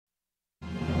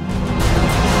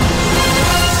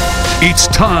It's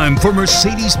time for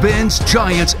Mercedes-Benz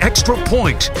Giants Extra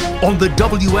Point on the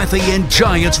WFAN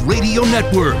Giants Radio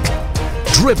Network.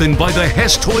 Driven by the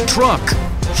Hess Toy Truck,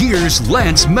 here's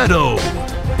Lance Meadow.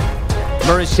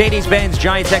 Mercedes-Benz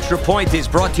Giants Extra Point is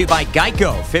brought to you by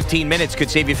Geico. 15 minutes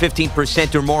could save you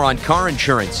 15% or more on car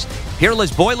insurance. Peerless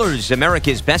Boilers,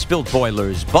 America's best-built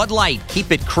boilers. Bud Light,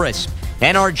 keep it crisp.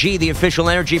 NRG, the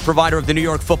official energy provider of the New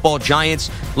York Football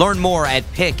Giants. Learn more at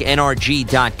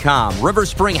picknrg.com. River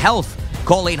Spring Health,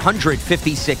 call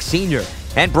 800-56-SENIOR.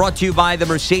 And brought to you by the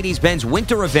Mercedes-Benz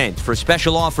Winter Event. For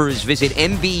special offers, visit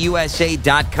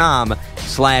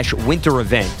mbusa.com/winter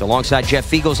event. Alongside Jeff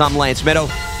Feagles, I'm Lance Meadow.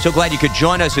 So glad you could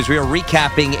join us as we are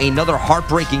recapping another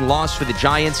heartbreaking loss for the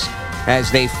Giants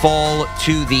as they fall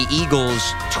to the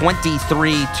Eagles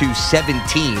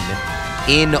 23-17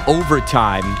 in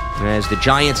overtime, as the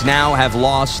Giants now have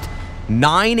lost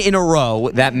 9 in a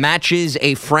row. That matches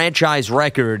a franchise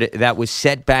record that was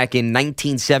set back in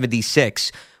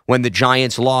 1976 when the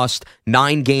Giants lost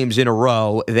 9 games in a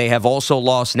row. They have also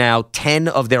lost now 10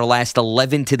 of their last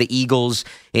 11 to the Eagles,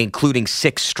 including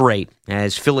 6 straight,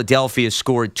 as Philadelphia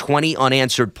scored 20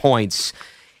 unanswered points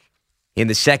in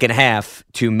the second half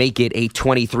to make it a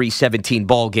 23-17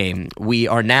 ball game. We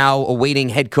are now awaiting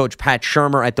head coach Pat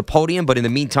Shurmur at the podium, but in the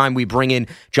meantime, we bring in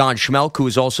John Schmeelk, who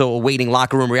is also awaiting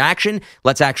locker room reaction.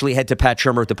 Let's actually head to Pat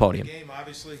Shurmur at the podium. The game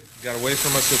obviously got away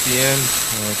from us at the end.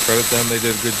 Credit them; they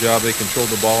did a good job. They controlled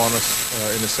the ball on us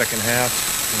in the second half,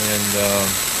 and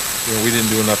we didn't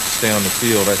do enough to stay on the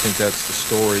field. I think that's the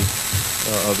story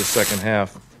of the second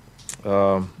half,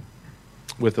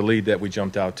 with the lead that we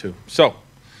jumped out to. So.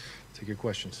 Take your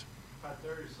questions.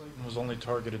 Darius Slayton was only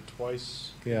targeted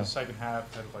twice in the second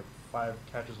half, had like 5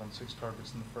 catches on 6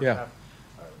 targets in the first half.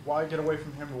 Why get away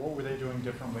from him? What were they doing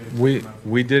differently?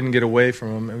 We didn't get away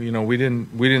from him. We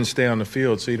didn't stay on the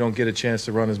field, so you don't get a chance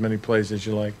to run as many plays as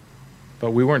you like.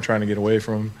 But we weren't trying to get away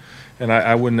from him, and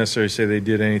I wouldn't necessarily say they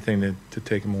did anything to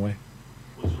take him away.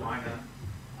 Why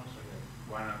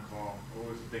not call? What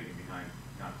was the thinking behind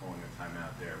not calling a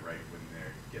timeout there right when they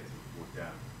get worked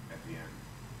out at the end?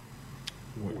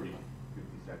 40, 50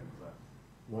 seconds left.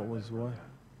 What was what?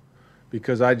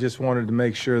 Because I just wanted to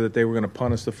make sure that they were going to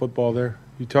punt us the football there.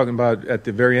 You talking about at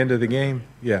the very end of the game?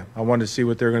 Yeah, I wanted to see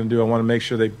what they're going to do. I want to make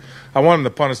sure I want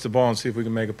them to punt us the ball and see if we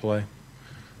can make a play.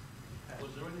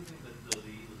 Was there anything that the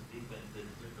Eagles defense did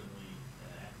differently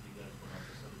after you guys went up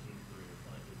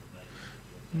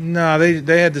to 17-3? No,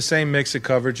 they had the same mix of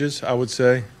coverages, I would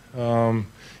say.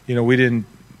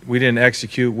 We didn't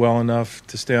execute well enough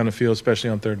to stay on the field, especially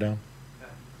on third down.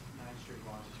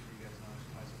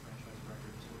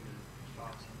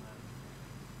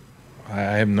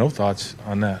 I have no thoughts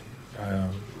on that.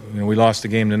 We lost the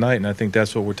game tonight, and I think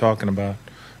that's what we're talking about.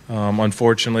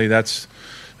 Unfortunately, that's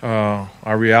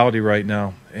our reality right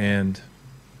now, and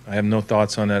I have no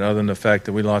thoughts on that other than the fact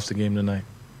that we lost the game tonight.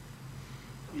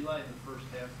 Eli, in the first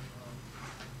half,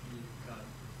 you kind of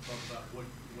talked about what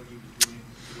he was doing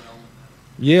well in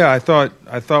that. Yeah,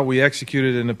 I thought we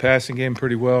executed in the passing game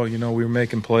pretty well. We were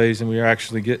making plays, and we were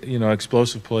actually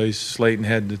explosive plays. Slayton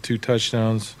had the 2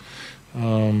 touchdowns.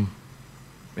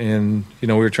 And, we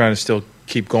were trying to still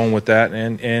keep going with that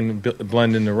and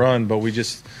blend in the run, but we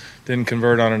just didn't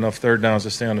convert on enough third downs to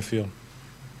stay on the field.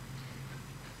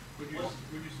 What did you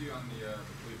see on the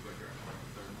flea flicker on the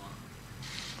third line?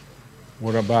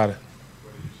 What about it?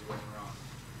 What did you see went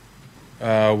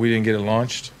wrong? We didn't get it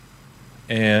launched,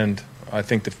 and I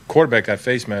think the quarterback got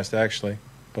face masked, actually,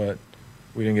 but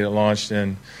we didn't get it launched,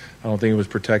 and I don't think it was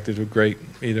protected great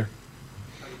either.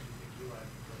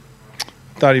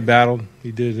 I thought he battled.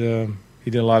 He did a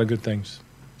lot of good things.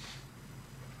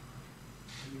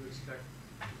 Do you expect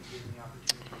to give him the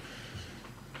opportunity?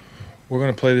 We're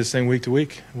going to play this thing week to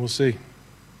week. We'll see. What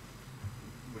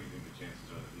do you think the chances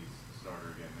are that he's the starter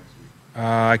again next week?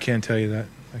 I can't tell you that.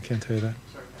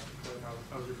 Sorry,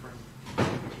 I was referring to, do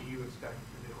you expect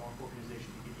the Hawk organization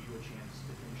to give you a chance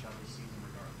to finish out this season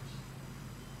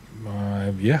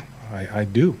regardless? Yeah, I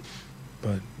do.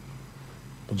 But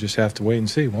we'll just have to wait and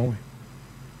see, won't we?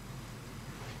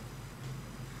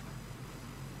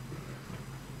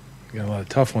 You got a lot of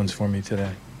tough ones for me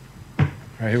today. All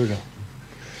right, here we go.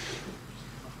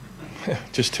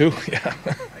 Just 2? Yeah. I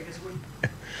guess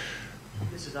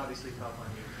this is obviously tough on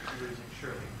you, losing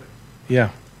surely, but Yeah.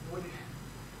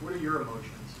 What are your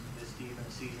emotions this deep in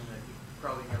a season that you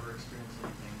probably never experienced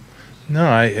anything?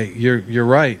 No, you're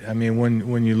right. I mean,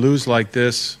 when you lose like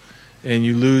this, and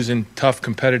you lose in tough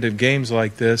competitive games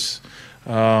like this,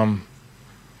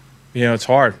 it's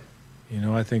hard.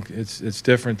 I think it's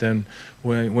different than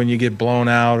when you get blown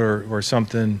out or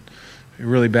something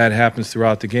really bad happens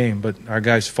throughout the game. But our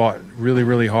guys fought really,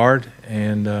 really hard,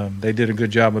 and they did a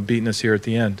good job of beating us here at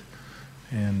the end.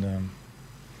 And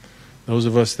those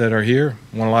of us that are here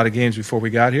won a lot of games before we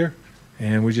got here,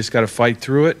 and we just got to fight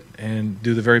through it and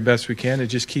do the very best we can to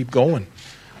just keep going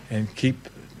and keep,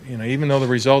 even though the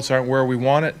results aren't where we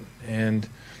want it, and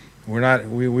we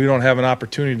don't have an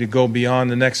opportunity to go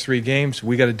beyond the next 3 games,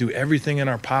 we got to do everything in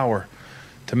our power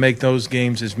to make those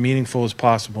games as meaningful as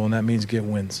possible, and that means get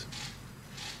wins.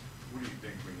 What do you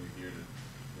think when you hear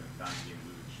the 9-game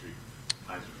losing streak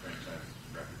ties a franchise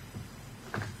record?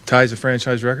 Ties a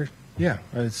franchise record? Yeah,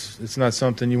 it's not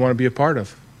something you want to be a part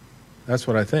of. That's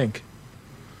what I think.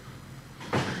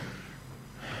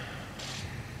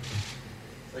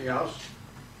 Anything else?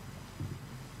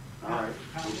 All right.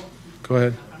 Go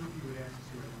ahead. I don't know if you would ask this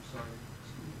here, I'm sorry.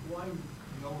 Why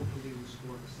no ability to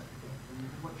score the second half? I mean,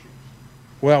 what changed?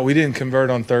 Well, we didn't convert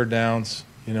on third downs.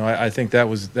 I think that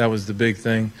was the big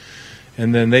thing.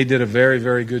 And then they did a very,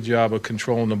 very good job of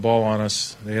controlling the ball on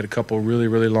us. They had a couple of really,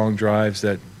 really long drives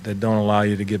that don't allow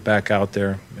you to get back out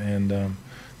there. And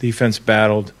defense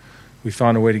battled. We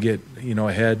found a way to get,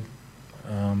 ahead.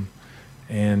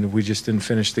 And we just didn't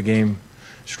finish the game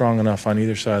strong enough on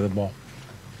either side of the ball.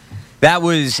 That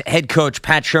was head coach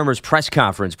Pat Shurmur's press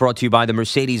conference, brought to you by the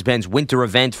Mercedes-Benz Winter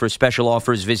Event. For special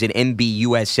offers, visit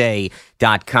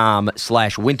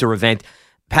MBUSA.com/winter event.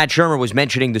 Pat Shurmur was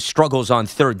mentioning the struggles on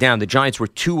third down. The Giants were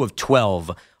 2 of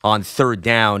 12 on third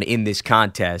down in this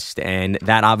contest, and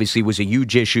that obviously was a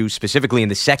huge issue, specifically in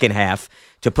the second half.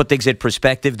 To put things in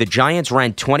perspective, the Giants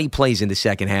ran 20 plays in the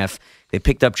second half. They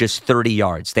picked up just 30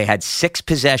 yards. They had 6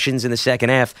 possessions in the second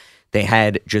half. They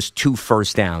had just 2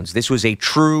 first downs. This was a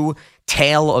true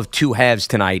tale of 2 halves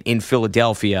tonight in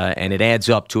Philadelphia, and it adds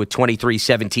up to a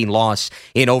 23-17 loss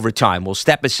in overtime. We'll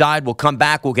step aside. We'll come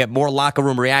back. We'll get more locker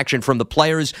room reaction from the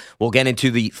players. We'll get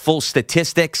into the full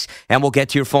statistics, and we'll get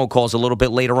to your phone calls a little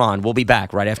bit later on. We'll be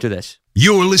back right after this.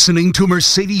 You're listening to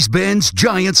Mercedes-Benz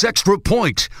Giants Extra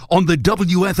Point on the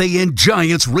WFAN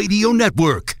Giants Radio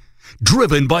Network.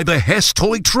 Driven by the Hess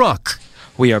Toy Truck.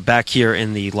 We are back here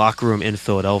in the locker room in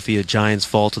Philadelphia. Giants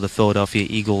fall to the Philadelphia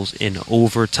Eagles in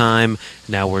overtime.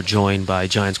 Now we're joined by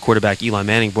Giants quarterback Eli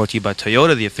Manning, brought to you by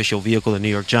Toyota, the official vehicle of the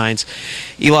New York Giants.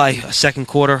 Eli, second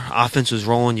quarter, offense was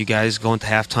rolling. You guys going to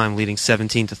halftime leading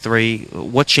 17-3.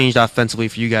 What changed offensively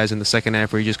for you guys in the second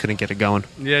half where you just couldn't get it going?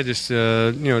 Yeah, just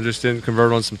didn't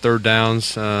convert on some third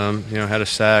downs. Had a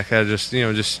sack.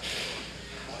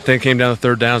 Then came down to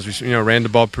third downs. We ran the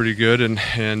ball pretty good, and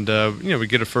we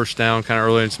get a first down kind of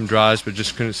early in some drives, but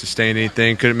just couldn't sustain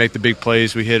anything. Couldn't make the big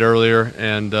plays we hit earlier,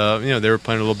 and they were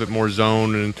playing a little bit more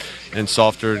zone and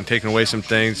softer and taking away some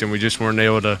things, and we just weren't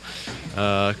able to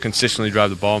consistently drive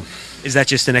the ball. Is that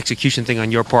just an execution thing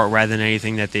on your part rather than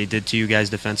anything that they did to you guys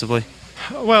defensively?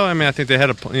 Well, I think they had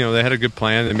a good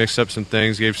plan. They mixed up some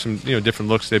things, gave some different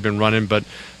looks they've been running, but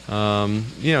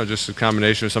just a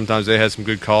combination of sometimes they had some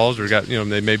good calls or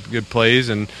they made good plays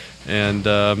and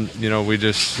we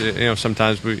just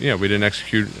sometimes we didn't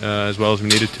execute as well as we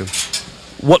needed to.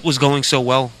 What was going so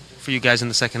well for you guys in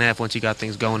the second half once you got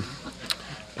things going?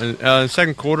 In the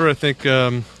second quarter, I think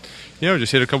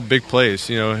just hit a couple big plays.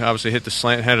 Obviously hit the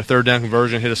slant, had a third down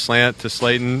conversion, hit a slant to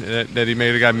Slayton that he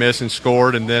made a guy miss and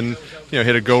scored, and then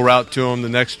hit a go route to him the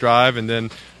next drive, and then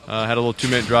had a little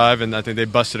 2-minute drive, and I think they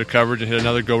busted a coverage and hit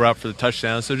another go route for the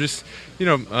touchdown. So just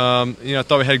I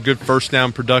thought we had good first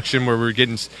down production where we were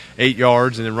getting 8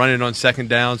 yards and then running on second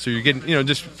down. So you're getting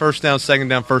just first down, second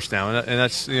down, first down, and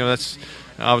that's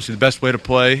obviously the best way to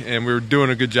play, and we were doing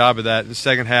a good job of that. In the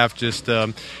second half, we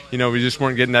just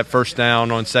weren't getting that first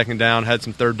down on second down, had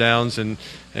some third downs, and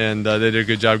they did a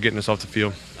good job getting us off the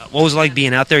field. What was it like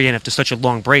being out there again after such a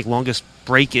long break, longest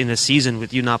break in a season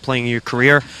with you not playing in your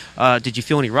career? Did you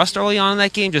feel any rust early on in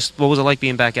that game? Just what was it like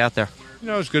being back out there? It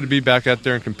was good to be back out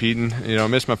there and competing. I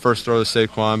missed my first throw to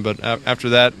Saquon, but after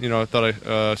that, I thought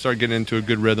I started getting into a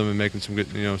good rhythm and making some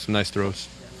good, some nice throws.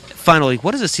 Finally,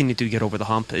 what does this team need to get over the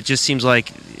hump? It just seems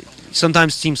like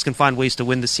sometimes teams can find ways to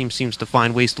win. This team seems to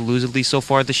find ways to lose, at least so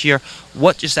far this year.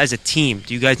 What, just as a team,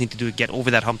 do you guys need to do to get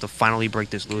over that hump to finally break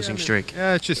this losing streak?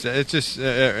 Yeah, it's just we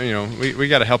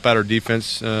got to help out our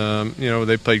defense.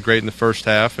 They played great in the first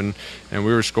half, and we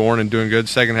were scoring and doing good.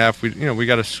 Second half, we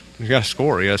got to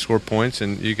score. You got to score points,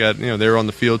 and they were on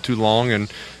the field too long, and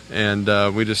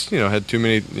we just had too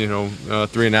many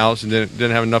 3-and-outs and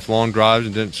didn't have enough long drives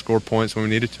and didn't score points when we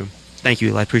needed to. Thank you,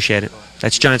 Eli. I appreciate it.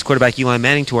 That's Giants quarterback Eli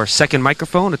Manning to our second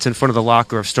microphone. It's in front of the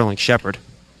locker of Sterling Shepard.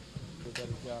 I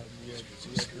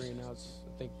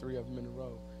think 3 of them in a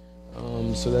row.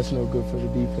 So that's no good for the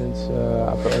defense.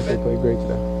 I felt like they played great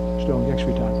today. Sterling,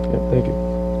 extra time. Yeah, thank you.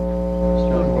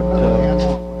 Sterling, what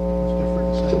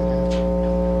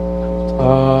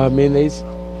Man,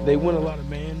 they went a lot of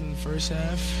man in the first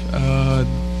half. I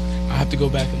have to go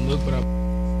back and look, but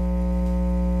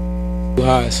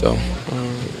high, so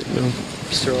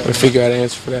I'll figure out an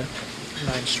answer for that.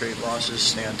 9 straight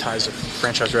losses and ties a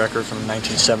franchise record from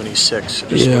 1976.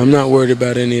 Yeah, I'm not worried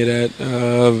about any of that.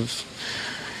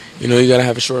 You got to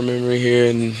have a short memory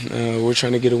here, and we're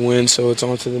trying to get a win, so it's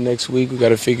on to the next week. We got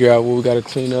to figure out what we got to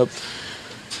clean up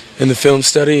in the film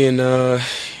study, and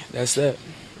that's that.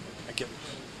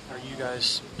 Are you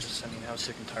guys how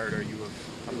sick and tired are you of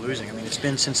losing? I mean, it's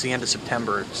been since the end of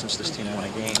September since this team won a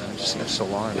game. It just seems so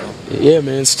long ago. Yeah,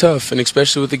 man, it's tough, and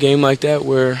especially with a game like that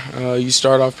where you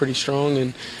start off pretty strong,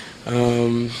 and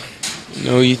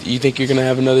you think you're gonna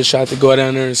have another shot to go out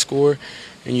down there and score,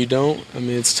 and you don't. I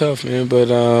mean, it's tough, man, but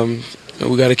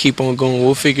we got to keep on going.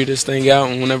 We'll figure this thing out,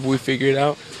 and whenever we figure it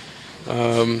out,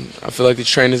 I feel like the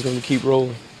train is going to keep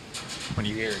rolling. When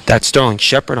you hear That's Sterling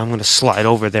Shepard. I'm going to slide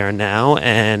over there now,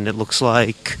 and it looks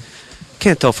like,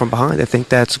 can't tell from behind, I think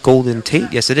that's Golden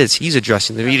Tate. Yes, it is. He's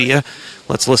addressing the media.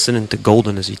 Let's listen into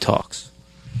Golden as he talks.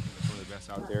 One of the best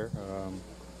out there.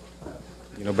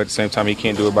 But at the same time, he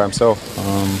can't do it by himself.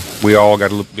 We all got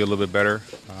to be a little bit better.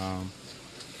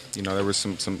 There was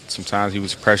some times he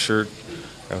was pressured.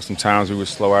 There was some times we were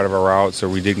slow out of our routes or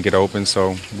we didn't get open,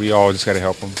 so we all just got to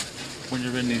help him. When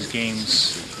you're in these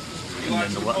games, and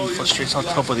then what frustrates on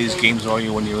top of these games are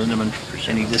you when you're in them and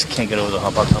you just can't get over the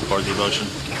hump on top of the emotion?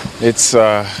 It's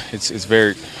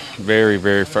very, very,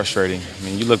 very frustrating. I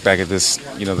mean, you look back at this,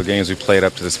 the games we played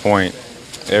up to this point,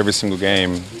 every single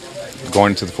game,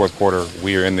 going into the fourth quarter,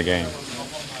 we are in the game.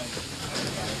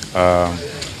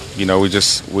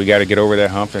 We got to get over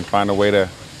that hump and find a way to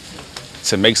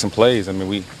make some plays. I mean,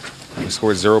 we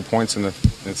scored 0 points in the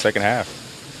second half.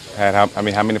 How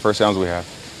many first downs do we have?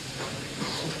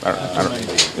 I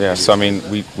don't. Yeah, so I mean,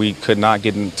 we could not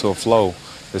get into a flow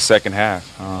the second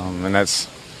half, and that's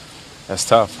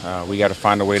tough. We got to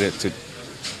find a way to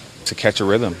catch a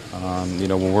rhythm.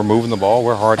 When we're moving the ball,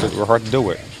 we're hard to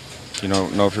do it. You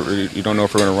don't know if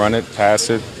we're going to run it, pass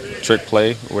it, trick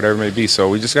play, whatever it may be. So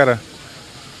we just gotta.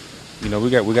 We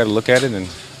got to look at it and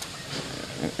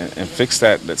fix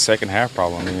that second half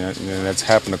problem. I mean, that's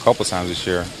happened a couple times this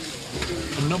year.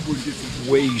 A number of different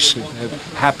ways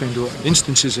have happened, or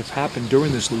instances have happened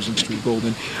during this losing streak,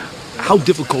 Golden. How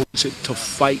difficult is it to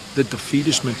fight the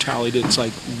defeatist mentality that's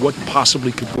like, what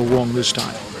possibly could go wrong this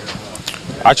time?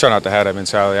 I try not to have that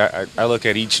mentality. I look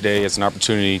at each day as an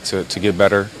opportunity to get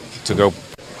better, to go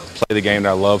play the game that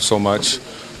I love so much.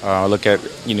 I look at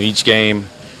each game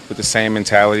with the same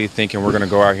mentality, thinking we're going to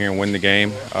go out here and win the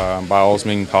game by all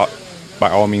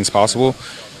means possible.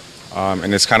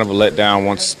 And it's kind of a letdown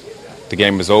once the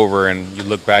game is over and you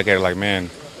look back at it like, man,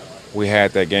 we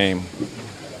had that game.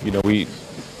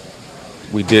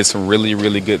 We did some really,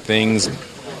 really good things,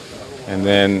 and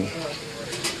then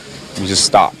we just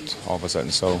stopped all of a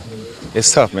sudden. So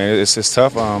it's tough, man. It's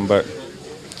tough, but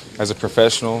as a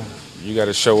professional, you got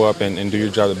to show up and do your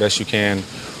job the best you can,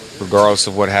 regardless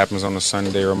of what happens on a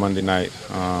Sunday or a Monday night.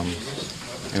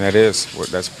 And that is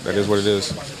what it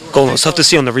is. Golden, it's tough to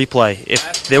see on the replay.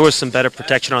 If there was some better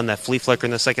protection on that flea flicker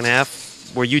in the second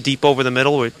half, were you deep over the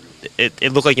middle, or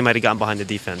it looked like you might have gotten behind the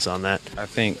defense on that? I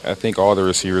think all the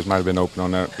receivers might have been open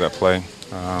on that play.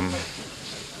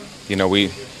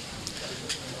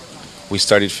 We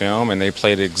studied film, and they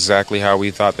played exactly how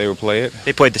we thought they would play it.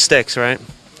 They played the sticks, right?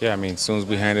 Yeah, I mean, as soon as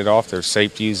we handed off, their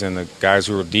safeties and the guys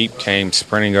who were deep came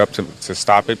sprinting up to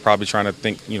stop it, probably trying to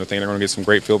think they're going to get some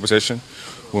great field position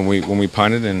when we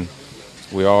punted, and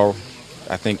I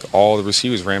think all the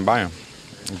receivers ran by him.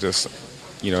 It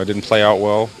didn't play out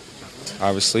well,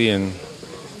 obviously, and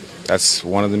that's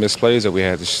one of the misplays that we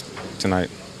had tonight.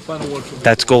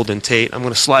 That's Golden Tate. I'm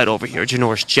going to slide over here.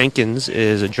 Janoris Jenkins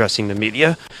is addressing the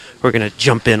media. We're going to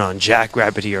jump in on Jack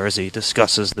Rabbit here as he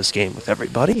discusses this game with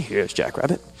everybody. Here's Jack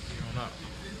Rabbit.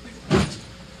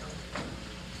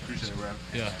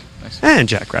 Yeah. Nice. And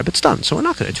Jack Rabbit's done, so we're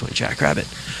not going to join Jack Rabbit.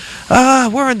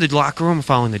 We're in the locker room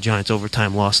following the Giants'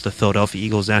 overtime loss to the Philadelphia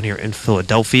Eagles down here in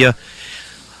Philadelphia.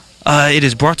 It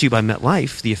is brought to you by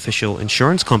MetLife, the official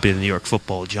insurance company of the New York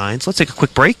Football Giants. Let's take a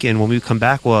quick break, and when we come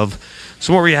back, we'll have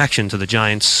some more reaction to the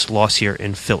Giants' loss here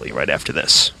in Philly right after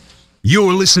this.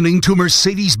 You're listening to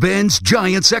Mercedes-Benz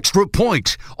Giants Extra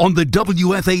Point on the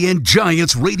WFAN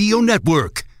Giants Radio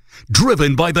Network.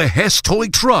 Driven by the Hess Toy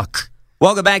Truck.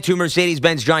 Welcome back to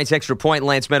Mercedes-Benz Giants Extra Point.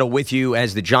 Lance Meadow with you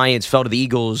as the Giants fell to the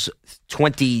Eagles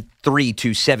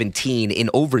 23-17 in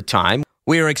overtime.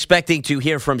 We are expecting to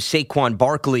hear from Saquon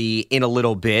Barkley in a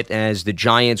little bit as the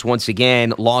Giants once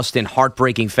again lost in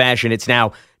heartbreaking fashion. It's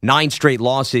now 9 straight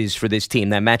losses for this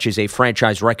team. That matches a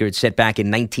franchise record set back in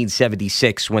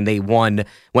 1976 when they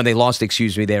lost,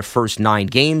 their first 9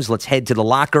 games. Let's head to the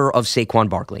locker of Saquon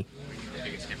Barkley.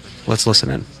 Let's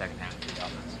listen in.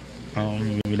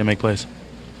 We didn't make plays.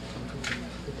 Did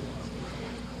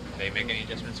they make any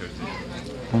adjustments or is it?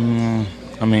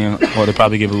 They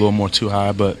probably gave it a little more too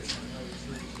high, but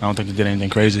I don't think they did anything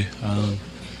crazy.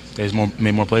 They just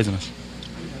made more plays than us.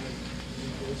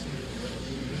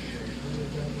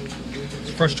 It's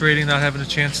frustrating not having a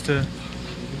chance to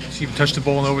even touch the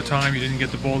ball in overtime. You didn't get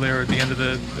the ball there at the end of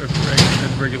the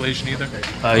regulation either.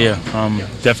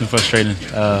 Definitely frustrating.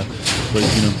 But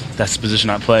that's the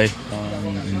position I play.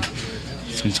 And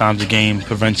sometimes the game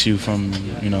prevents you from,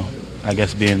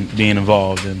 being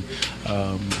involved. And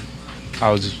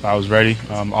I was ready.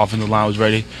 Offensive line was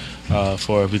ready.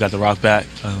 We got the rock back.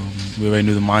 We already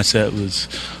knew the mindset was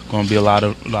going to be a lot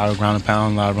of ground and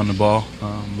pound, a lot of run the ball.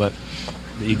 But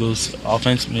the Eagles'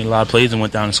 offense made a lot of plays and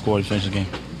went down and scored and finished the game.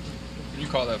 You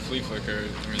call that flea flicker.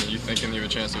 You thinking you have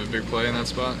a chance of a big play in that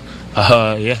spot?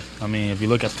 Yeah. If you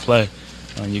look at the play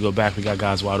and you go back, we got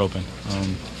guys wide open.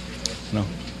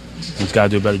 We've got to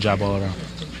do a better job all around.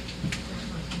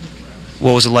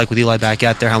 What was it like with Eli back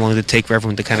out there? How long did it take for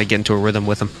everyone to kind of get into a rhythm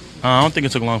with him? I don't think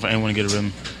it took long for anyone to get a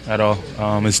rhythm at all.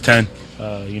 It's 10.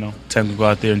 10 can go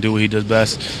out there and do what he does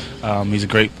best. He's a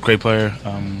great player,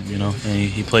 and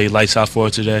he played lights out for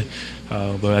us today.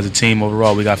 But as a team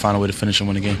overall, we got to find a way to finish and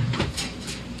win the game.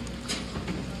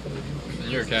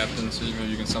 You're a captain, so maybe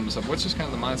you can sum us up. What's just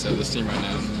kind of the mindset of this team right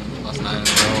now? Lost 9 in a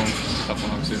row, tough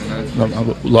one obviously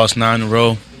tonight. Lost 9 in a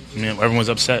row. Everyone's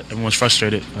upset. Everyone's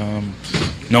frustrated.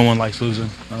 No one likes losing,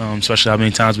 especially how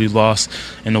many times we've lost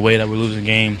and the way that we're losing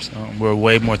games. We're a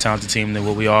way more talented team than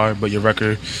what we are, but your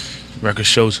record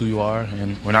shows who you are,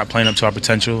 and we're not playing up to our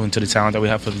potential and to the talent that we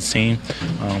have for this team.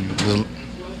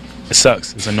 It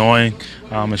sucks. It's annoying.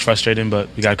 It's frustrating, but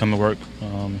we got to come to work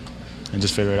and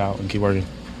just figure it out and keep working.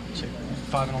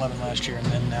 5-11 last year, and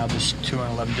then now this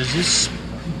 2-11. Does this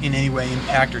in any way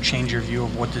impact or change your view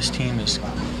of what this team is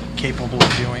capable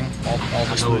of doing? All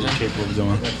this losing? Capable of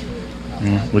doing.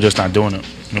 We're just not doing it.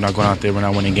 We're not going out there. We're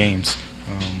not winning games.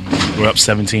 We're up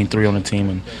 17-3 on the team,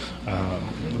 and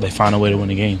they find a way to win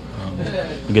the game.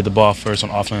 We get the ball first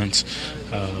on offense.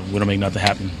 We don't make nothing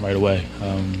happen right away.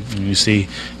 And you see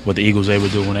what the Eagles were able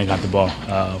to do when they got the ball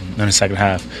in the second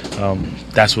half.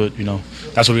 That's what we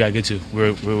got to get to.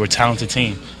 We're a talented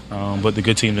team, but the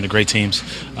good teams and the great teams,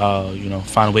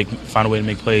 find a way to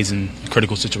make plays in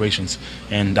critical situations,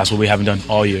 and that's what we haven't done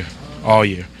all year.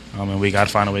 And we got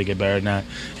to find a way to get better than that,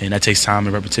 and that takes time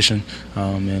and repetition.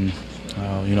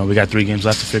 We got 3 games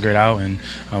left to figure it out, and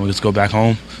we just go back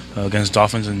home against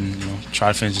Dolphins and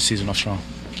try to finish the season off strong.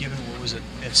 Given what was at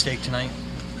stake tonight,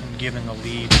 and given the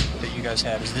lead that you guys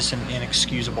had, is this an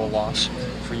inexcusable loss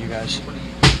for you guys?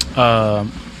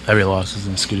 Every loss is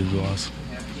an inexcusable loss.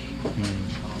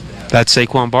 That's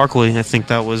Saquon Barkley. I think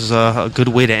that was a good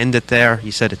way to end it there.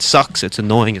 He said it sucks, it's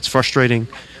annoying, it's frustrating,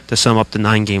 to sum up the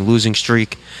 9-game losing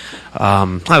streak. I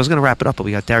was going to wrap it up, but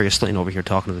we got Darius Slayton over here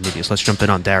talking to the media, so let's jump in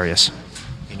on Darius.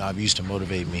 I've used to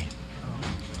motivate me.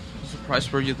 How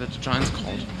surprised were you that the Giants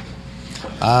called?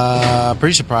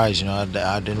 Pretty surprised.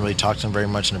 I didn't really talk to them very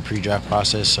much in the pre-draft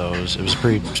process, so it was a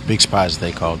pretty big surprise that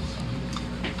they called.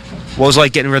 What was it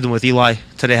like getting rhythm with Eli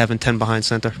today, having 10 behind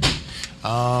center? It's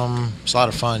a lot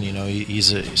of fun.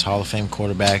 He's a Hall of Fame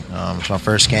quarterback. It's my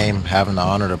first game, having the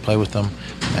honor to play with him,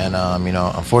 and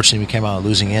unfortunately we came out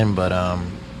losing in, but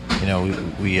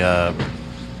we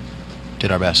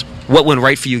did our best. What went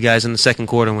right for you guys in the second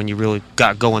quarter when you really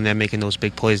got going there, making those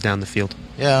big plays down the field?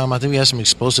 Yeah, I think we had some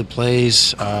explosive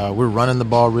plays. We're running the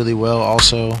ball really well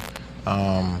also.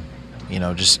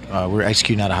 We're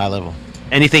executing at a high level.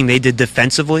 Anything they did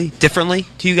defensively differently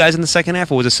to you guys in the second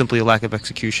half, or was it simply a lack of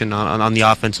execution on the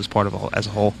offense as a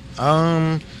whole?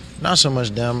 Not so much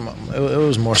them. It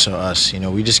was more so us.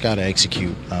 We just got to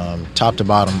execute. Top to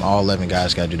bottom, all 11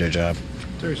 guys got to do their job.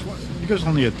 Darius, you guys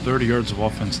only had 30 yards of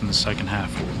offense in the second half.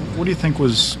 What do you think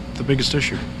was the biggest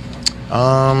issue?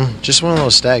 Just one of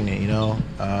those stagnant,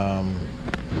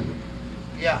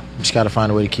 Just got to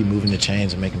find a way to keep moving the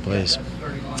chains and making plays.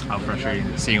 How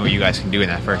frustrating seeing what you guys can do in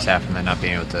that first half and then not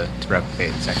being able to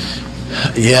replicate the second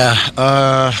half. Yeah,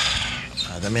 I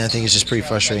think it's just pretty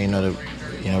frustrating, that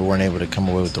we weren't able to come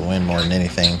away with the win more than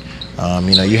anything.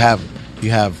 You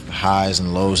have highs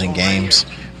and lows in games,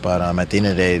 but at the end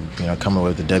of the day, coming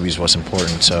away with the W is what's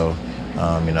important. So,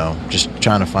 just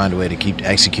trying to find a way to keep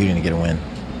executing to get a win.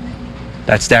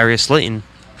 That's Darius Slayton.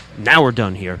 now we're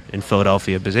done here in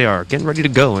Philadelphia because they are getting ready to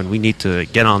go, and we need to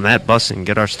get on that bus and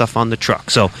get our stuff on the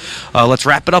truck. So let's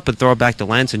wrap it up and throw it back to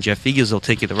Lance and Jeff Eagles. They'll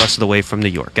take you the rest of the way from New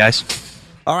York, guys.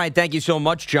 All right, thank you so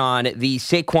much, John. The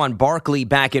Saquon Barkley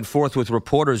back and forth with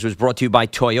reporters was brought to you by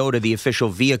Toyota, the official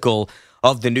vehicle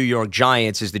of the New York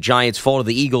Giants, as the Giants fall to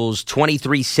the Eagles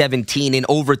 23-17 in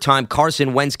overtime.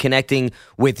 Carson Wentz connecting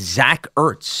with Zach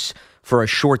Ertz for a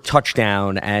short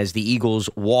touchdown as the Eagles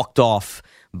walked off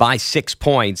by 6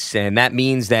 points, and that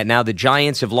means that now the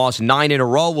Giants have lost 9 in a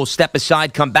row. We'll step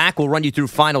aside, come back. We'll run you through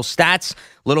final stats. A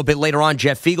little bit later on,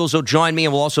 Jeff Eagles will join me,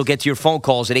 and we'll also get to your phone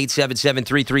calls at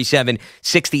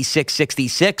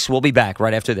 877-337-6666. We'll be back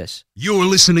right after this. You're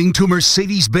listening to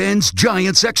Mercedes-Benz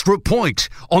Giants Extra Point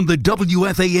on the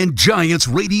WFAN Giants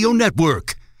Radio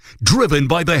Network, driven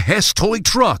by the Hess Toy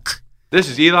Truck. This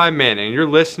is Eli Manning, and you're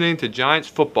listening to Giants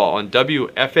Football on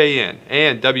WFAN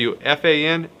and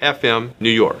WFAN-FM New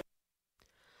York.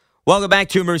 Welcome back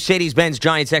to Mercedes-Benz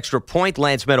Giants Extra Point.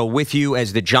 Lance Meadow with you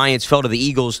as the Giants fell to the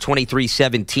Eagles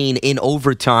 23-17 in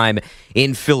overtime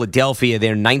in Philadelphia,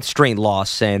 their 9th straight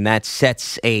loss, and that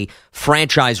sets a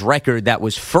franchise record that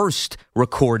was first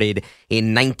recorded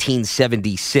in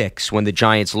 1976 when the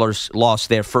Giants lost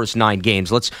their first 9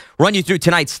 games. Let's run you through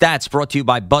tonight's stats brought to you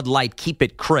by Bud Light. Keep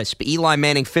it crisp. Eli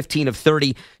Manning, 15 of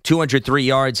 30, 203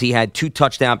 yards. He had 2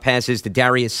 touchdown passes to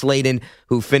Darius Slayton,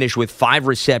 who finished with 5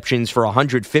 receptions for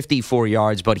 154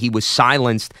 yards, but he was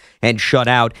silenced and shut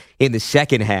out in the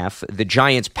second half. The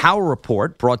Giants Power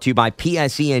Report brought to you by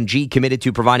PSENG, committed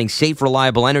to providing safe,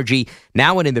 reliable energy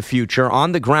now and in the future.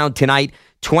 On the ground tonight,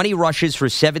 20 rushes for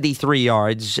 73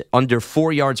 yards, under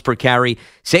 4 yards per carry.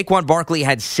 Saquon Barkley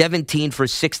had 17 for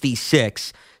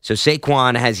 66. So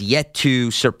Saquon has yet to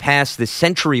surpass the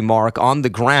century mark on the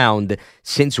ground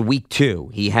since week 2.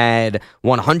 He had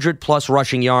 100-plus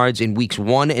rushing yards in weeks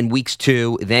 1 and weeks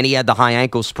 2. Then he had the high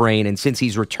ankle sprain, and since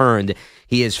he's returned,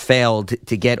 he has failed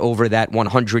to get over that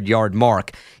 100-yard mark.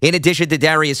 In addition to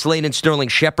Darius Slayton and Sterling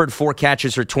Shepard, 4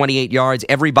 catches for 28 yards.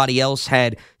 Everybody else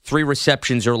had 3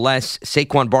 receptions or less.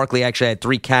 Saquon Barkley actually had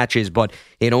 3 catches, but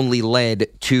it only led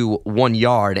to 1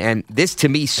 yard. And this, to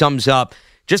me, sums up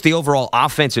just the overall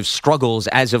offensive struggles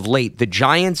as of late. The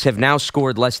Giants have now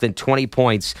scored less than 20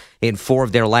 points in 4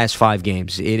 of their last 5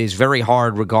 games. It is very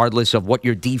hard, regardless of what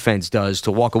your defense does,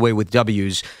 to walk away with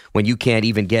W's when you can't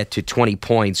even get to 20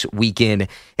 points week in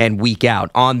and week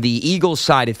out. On the Eagles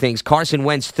side of things, Carson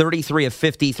Wentz, 33 of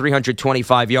 50,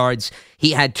 325 yards.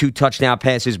 He had 2 touchdown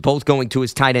passes, both going to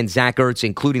his tight end, Zach Ertz,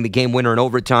 including the game winner in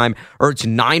overtime. Ertz,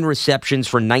 9 receptions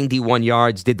for 91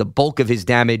 yards, did the bulk of his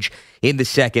damage in the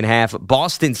second half.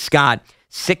 Boston Scott,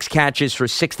 6 catches for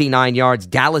 69 yards.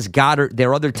 Dallas Goedert,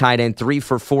 their other tight end, 3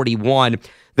 for 41.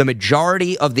 The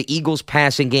majority of the Eagles'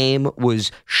 passing game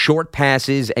was short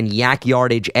passes and yak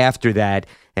yardage after that.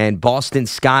 And Boston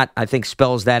Scott, I think,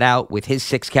 spells that out with his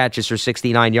 6 catches for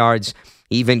 69 yards.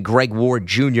 Even Greg Ward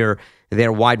Jr.,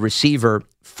 their wide receiver,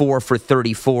 4 for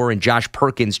 34, and Josh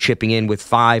Perkins chipping in with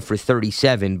 5 for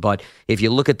 37. But if you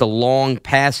look at the long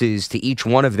passes to each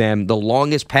one of them, the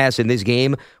longest pass in this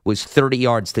game was 30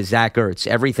 yards to Zach Ertz.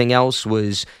 Everything else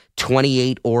was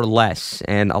 28 or less,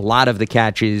 and a lot of the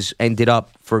catches ended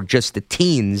up for just the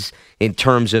teens in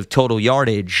terms of total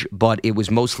yardage, but it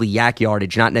was mostly yak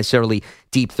yardage, not necessarily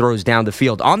deep throws down the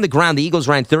field. On the ground, the Eagles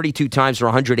ran 32 times for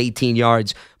 118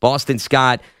 yards. Boston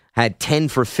Scott had 10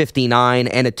 for 59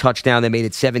 and a touchdown that made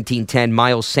it 17-10.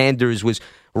 Miles Sanders was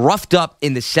roughed up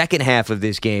in the second half of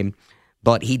this game,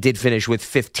 but he did finish with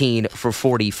 15 for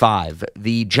 45.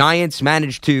 The Giants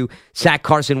managed to sack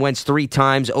Carson Wentz 3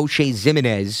 times. O'Shea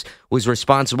Zimenez was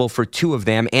responsible for 2 of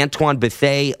them. Antoine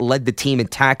Bethea led the team in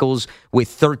tackles with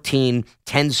 13,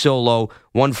 10 solo,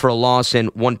 1 for a loss, and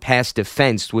 1 pass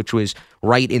defense, which was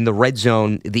right in the red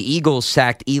zone. The Eagles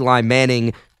sacked Eli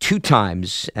Manning 2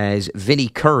 times, as Vinnie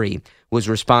Curry was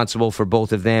responsible for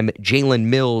both of them. Jalen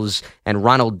Mills and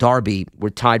Ronald Darby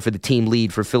were tied for the team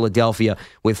lead for Philadelphia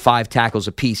with 5 tackles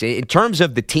apiece. In terms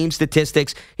of the team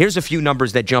statistics, here's a few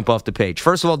numbers that jump off the page.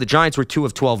 First of all, the Giants were 2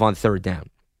 of 12 on third down.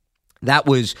 That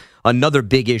was another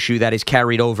big issue that is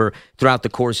carried over throughout the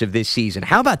course of this season.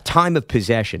 How about time of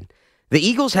possession? The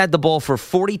Eagles had the ball for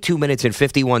 42 minutes and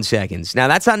 51 seconds. Now,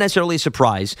 that's not necessarily a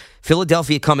surprise.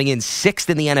 Philadelphia coming in 6th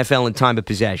in the NFL in time of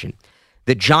possession.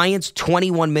 The Giants,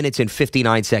 21 minutes and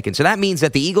 59 seconds. So that means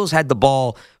that the Eagles had the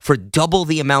ball for double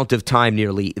the amount of time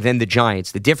nearly than the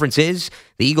Giants. The difference is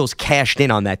the Eagles cashed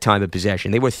in on that time of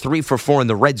possession. They were 3 for 4 in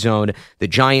the red zone. The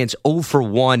Giants 0 for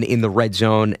 1 in the red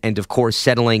zone, and of course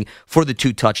settling for the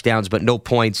 2 touchdowns, but no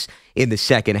points in the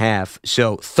second half.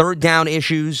 So third down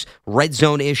issues, red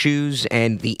zone issues,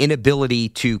 and the inability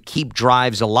to keep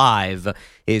drives alive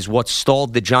is what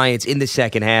stalled the Giants in the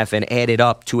second half and added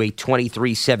up to a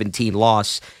 23-17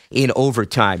 loss in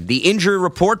overtime. The injury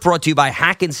report brought to you by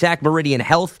Hackensack Meridian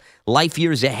Health, Life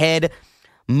Years Ahead.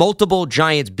 Multiple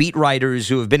Giants beat writers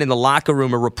who have been in the locker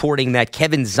room are reporting that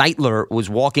Kevin Zeitler was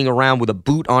walking around with a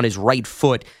boot on his right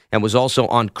foot and was also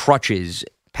on crutches.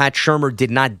 Pat Shurmur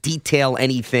did not detail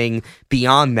anything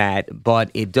beyond that, but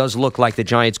it does look like the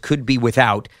Giants could be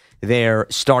without their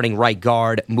starting right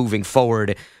guard moving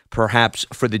forward, perhaps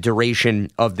for the duration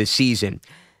of the season.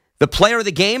 The player of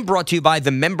the game brought to you by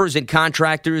the members and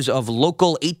contractors of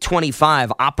Local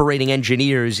 825 Operating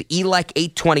Engineers, ELEC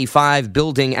 825,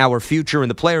 building our future.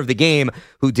 And the player of the game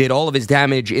who did all of his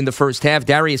damage in the first half,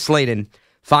 Darius Slayton,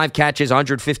 5 catches,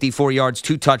 154 yards,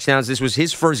 2 touchdowns. This was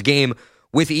his first game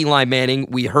with Eli Manning.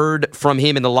 We heard from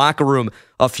him in the locker room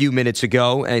a few minutes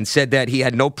ago and said that he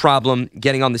had no problem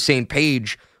getting on the same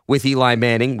page with Eli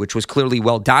Manning, which was clearly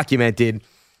well documented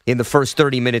in the first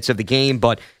 30 minutes of the game,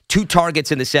 but 2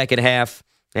 targets in the second half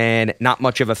and not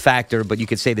much of a factor, but you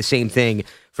could say the same thing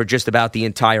for just about the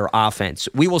entire offense.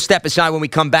 We will step aside when we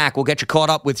come back. We'll get you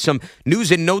caught up with some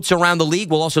news and notes around the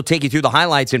league. We'll also take you through the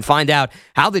highlights and find out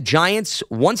how the Giants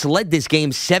once led this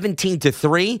game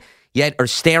 17-3, yet are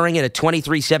staring at a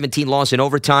 23-17 loss in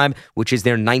overtime, which is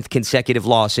their 9th consecutive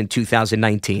loss in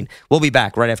 2019. We'll be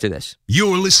back right after this.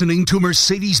 You're listening to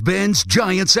Mercedes-Benz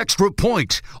Giants Extra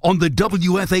Point on the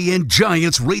WFAN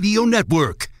Giants Radio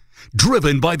Network.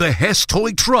 Driven by the Hess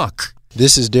Toy Truck.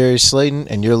 This is Darius Slayton,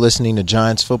 and you're listening to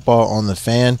Giants Football on the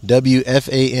Fan,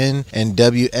 WFAN and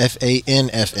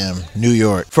WFAN-FM, New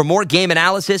York. For more game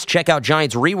analysis, check out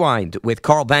Giants Rewind with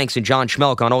Carl Banks and John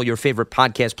Schmelk on all your favorite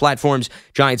podcast platforms,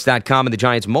 Giants.com and the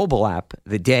Giants mobile app,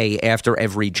 the day after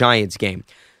every Giants game.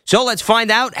 So let's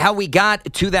find out how we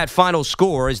got to that final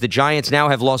score, as the Giants now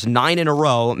have lost 9 in a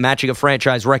row, matching a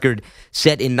franchise record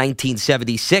set in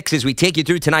 1976. As we take you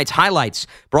through tonight's highlights,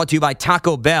 brought to you by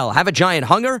Taco Bell. Have a Giant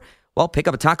hunger? Well, pick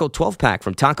up a Taco 12-pack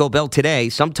from Taco Bell today.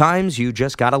 Sometimes you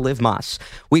just got to live Moss.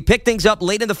 We picked things up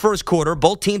late in the first quarter.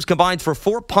 Both teams combined for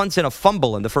 4 punts and a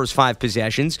fumble in the first 5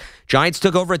 possessions. Giants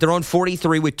took over at their own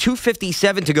 43 with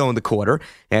 2:57 to go in the quarter.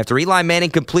 After Eli Manning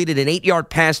completed an 8-yard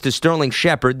pass to Sterling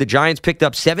Shepard, the Giants picked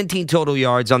up 17 total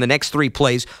yards on the next 3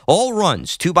 plays. All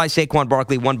runs, 2 by Saquon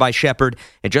Barkley, 1 by Shepard.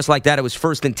 And just like that, it was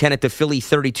 1st and 10 at the Philly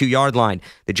 32-yard line.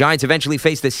 The Giants eventually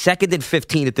faced the 2nd and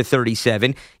 15 at the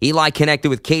 37. Eli connected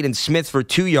with Caden Smith for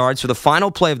 2 yards for the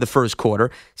final play of the first quarter,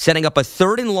 setting up a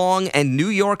 3rd and long, and New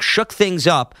York shook things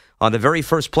up on the very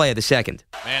first play of the second.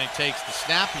 Manning takes the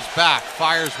snap, he's back,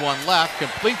 fires one left,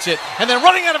 completes it, and then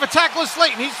running out of a tackle is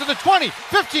Slayton. He's to the 20,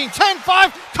 15, 10,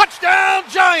 5, touchdown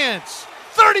Giants!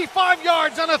 35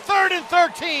 yards on a 3rd and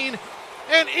 13,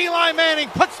 and Eli Manning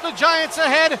puts the Giants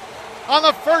ahead on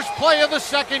the first play of the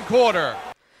second quarter.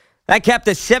 That capped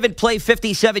a 7-play,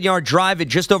 57-yard drive in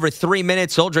just over 3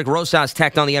 minutes. Uldrich Rosas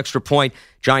tacked on the extra point.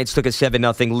 Giants took a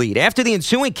 7-0 lead. After the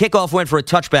ensuing kickoff went for a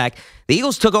touchback, the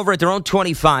Eagles took over at their own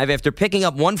 25. After picking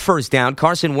up 1 first down,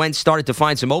 Carson Wentz started to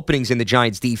find some openings in the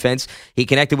Giants' defense. He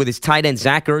connected with his tight end,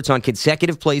 Zach Ertz, on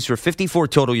consecutive plays for 54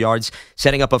 total yards,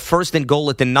 setting up a 1st and goal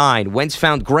at the 9. Wentz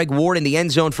found Greg Ward in the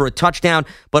end zone for a touchdown,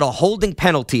 but a holding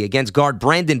penalty against guard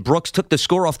Brandon Brooks took the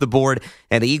score off the board,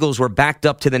 and the Eagles were backed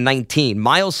up to the 19.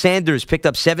 Miles Sanders picked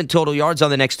up 7 total yards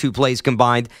on the next 2 plays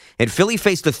combined, and Philly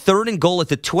faced a 3rd and goal at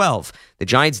the 12. The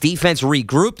Giants' defense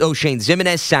regrouped. O'Shane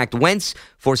Ximines sacked Wentz,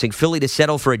 forcing Philly to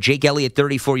settle for a Jake Elliott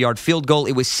 34-yard field goal.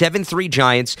 It was 7-3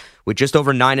 Giants with just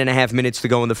over 9.5 minutes to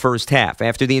go in the first half.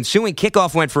 After the ensuing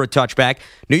kickoff went for a touchback,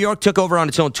 New York took over on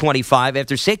its own 25.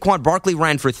 After Saquon Barkley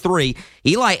ran for 3,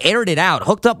 Eli aired it out,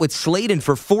 hooked up with Slayton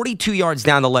for 42 yards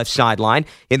down the left sideline.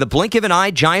 In the blink of an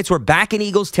eye, Giants were back in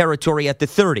Eagles territory at the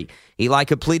 30. Eli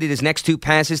completed his next 2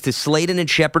 passes to Slayton and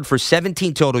Shepard for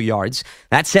 17 total yards.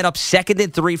 That set up 2nd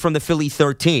and 3 from the Philly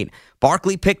 13.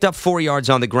 Barkley picked up 4 yards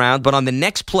on the ground, but on the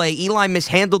next play, Eli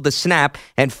mishandled the snap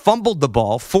and fumbled the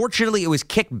ball. Fortunately, it was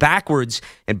kicked backwards,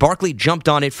 and Barkley jumped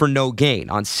on it for no gain.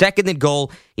 On 2nd and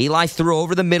goal, Eli threw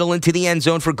over the middle into the end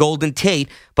zone for Golden Tate,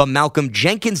 but Malcolm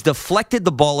Jenkins deflected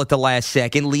the ball at the last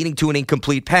second, leading to an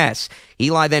incomplete pass.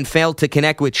 Eli then failed to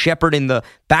connect with Shepard in the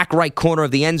back right corner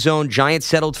of the end zone. Giants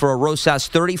settled for a Rosas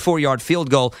 34-yard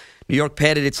field goal. New York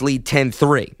padded its lead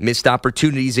 10-3. Missed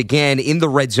opportunities again in the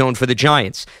red zone for the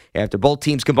Giants. After After both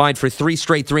teams combined for 3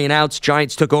 straight 3-and-outs,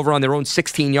 Giants took over on their own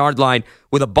 16-yard line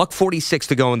with $1:46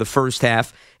 to go in the first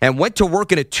half and went to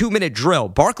work in a 2-minute drill.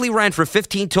 Barkley ran for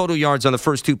 15 total yards on the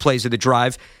first 2 plays of the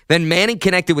drive. Then Manning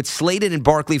connected with Slayton and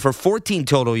Barkley for 14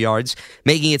 total yards,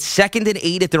 making it 2nd and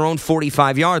 8 at their own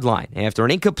 45-yard line. After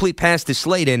an incomplete pass to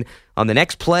Slayton, on the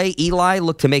next play, Eli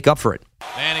looked to make up for it.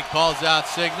 Manning calls out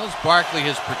signals. Barkley,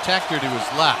 his protector, to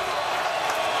his left.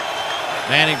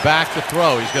 Manning back to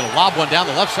throw. He's going to lob one down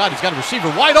the left side. He's got a receiver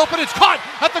wide open. It's caught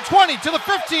at the 20, to the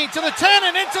 15, to the 10,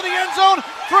 and into the end zone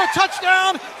for a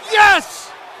touchdown. Yes!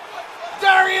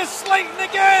 Darius Slayton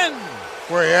again!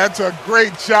 Boy, that's a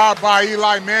great job by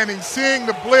Eli Manning, seeing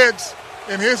the blitz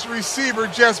and his receiver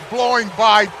just blowing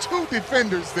by 2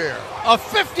 defenders there. A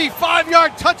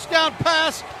 55-yard touchdown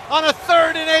pass on a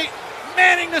 3rd and 8.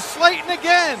 Manning to Slayton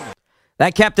again.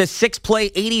 That capped a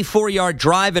 6-play, 84-yard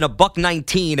drive and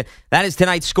 $1.19. That is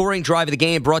tonight's scoring drive of the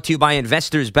game, brought to you by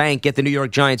Investors Bank. Get the New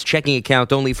York Giants checking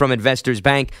account only from Investors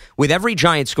Bank. With every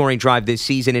Giants scoring drive this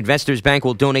season, Investors Bank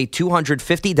will donate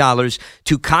 $250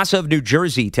 to CASA of New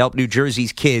Jersey to help New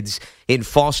Jersey's kids in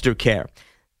foster care.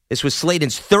 This was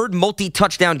Slayton's 3rd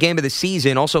multi-touchdown game of the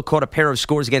season. Also caught a pair of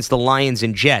scores against the Lions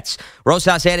and Jets.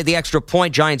 Rosas added the extra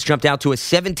point. Giants jumped out to a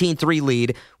 17-3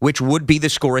 lead, which would be the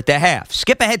score at the half.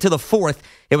 Skip ahead to the 4th.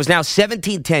 It was now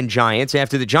 17-10 Giants.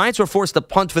 After the Giants were forced to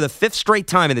punt for the 5th straight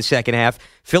time in the second half,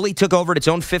 Philly took over at its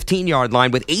own 15-yard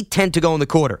line with 8:10 to go in the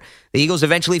quarter. The Eagles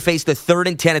eventually faced a 3rd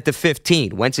and 10 at the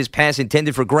 15. Wentz's pass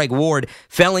intended for Greg Ward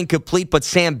fell incomplete, but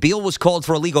Sam Beal was called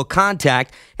for illegal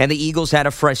contact, and the Eagles had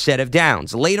a fresh set of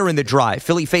downs. Later in the drive,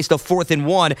 Philly faced a 4th and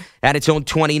 1 at its own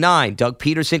 29. Doug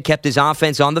Peterson kept his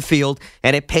offense on the field,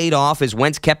 and it paid off as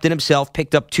Wentz kept it himself,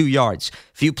 picked up 2 yards.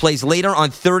 A few plays later, on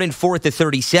 3rd and 4 at the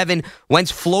 37, Wentz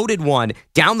floated one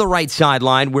down the right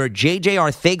sideline where J.J.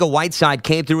 Arcega-Whiteside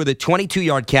came through with a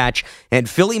 22-yard catch, and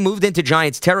Philly moved into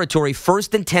Giants territory,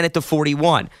 1st and 10 at the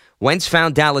 41. Wentz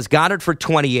found Dallas Goedert for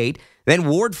 28, then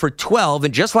Ward for 12,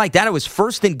 and just like that, it was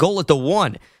 1st and goal at the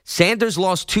 1. Sanders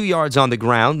lost 2 yards on the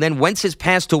ground. Then Wentz's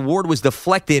pass to Ward was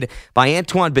deflected by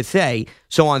Antoine Bethea.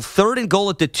 So on 3rd and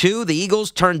goal at the 2, the Eagles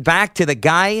turned back to the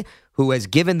guy who has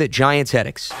given the Giants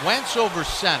headaches. Wentz over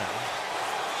center.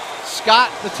 Scott,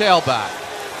 the tailback.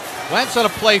 Wentz on a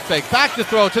play fake. Back to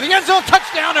throw to the end zone.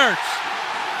 Touchdown, Ertz.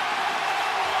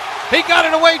 He got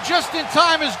it away just in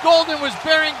time as Golden was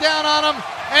bearing down on him,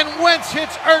 and Wentz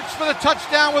hits Ertz for the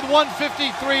touchdown with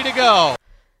 1:53 to go.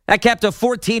 That capped a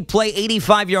 14-play,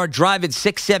 85-yard drive at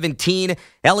 6:17.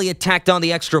 Elliott tacked on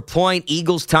the extra point.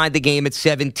 Eagles tied the game at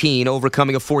 17,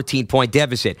 overcoming a 14-point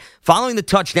deficit. Following the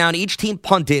touchdown, each team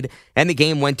punted, and the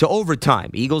game went to overtime.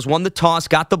 Eagles won the toss,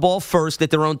 got the ball first at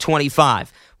their own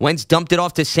 25. Wentz dumped it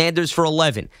off to Sanders for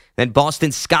 11. Then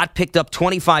Boston Scott picked up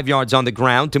 25 yards on the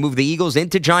ground to move the Eagles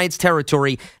into Giants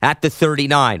territory at the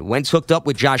 39. Wentz hooked up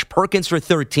with Josh Perkins for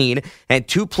 13, and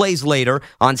 2 plays later,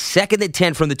 on 2nd and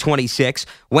 10 from the 26,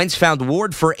 Wentz found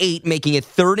Ward for 8, making it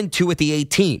 3rd and 2 at the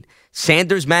 18.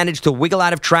 Sanders managed to wiggle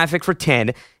out of traffic for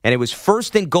 10, and it was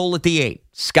 1st and goal at the 8.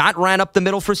 Scott ran up the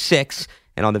middle for 6,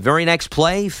 and on the very next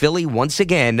play, Philly once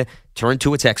again turned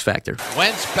to its X factor.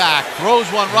 Wentz back, throws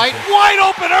one right, wide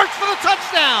open, Ertz for the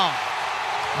touchdown.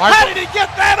 How did he get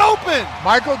that open?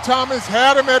 Michael Thomas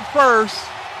had him at first,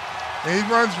 and he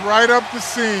runs right up the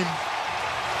seam.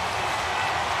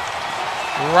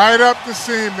 Right up the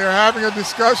seam. They're having a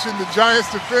discussion, the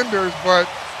Giants defenders, but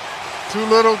too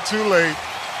little, too late.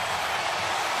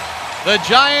 The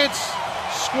Giants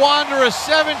squander a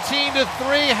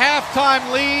 17-3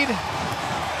 halftime lead,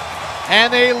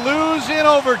 and they lose in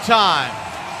overtime,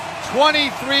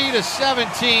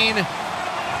 23-17.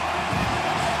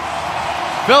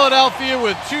 Philadelphia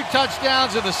with 2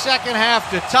 touchdowns in the second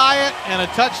half to tie it, and a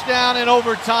touchdown in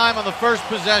overtime on the first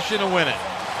possession to win it.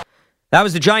 That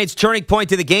was the Giants' turning point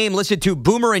to the game. Listen to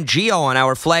Boomer and Gio on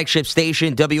our flagship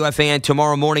station, WFAN,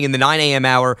 tomorrow morning in the 9 a.m.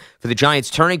 hour for the Giants'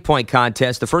 turning point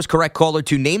contest. The first correct caller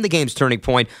to name the game's turning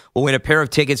point will win a pair of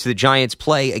tickets to the Giants'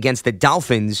 play against the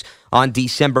Dolphins on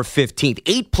December 15th.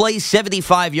 8 plays,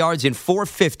 75 yards, and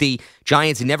 450.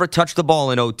 Giants never touched the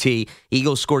ball in OT.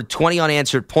 Eagles scored 20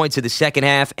 unanswered points in the second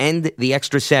half and the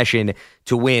extra session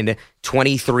to win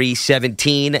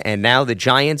 23-17. And now the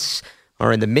Giants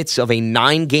are in the midst of a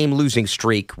 9-game losing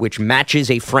streak, which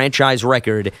matches a franchise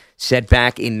record set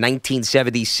back in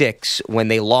 1976 when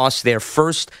they lost their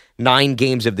first 9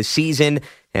 games of the season.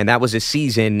 And that was a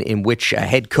season in which a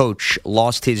head coach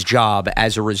lost his job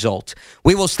as a result.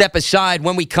 We will step aside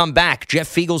when we come back. Jeff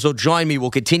Feagles will join me.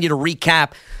 We'll continue to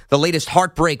recap the latest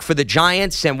heartbreak for the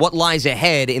Giants and what lies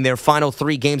ahead in their final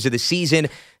 3 games of the season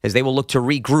as they will look to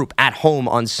regroup at home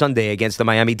on Sunday against the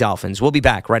Miami Dolphins. We'll be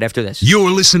back right after this.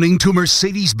 You're listening to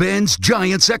Mercedes-Benz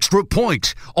Giants Extra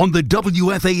Point on the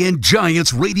WFAN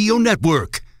Giants Radio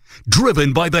Network.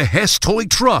 Driven by the Hess Toy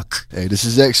Truck. Hey, this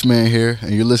is X-Man here,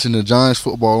 and you're listening to Giants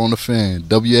Football on the Fan,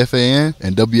 WFAN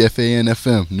and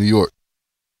WFAN-FM, New York.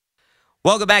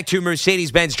 Welcome back to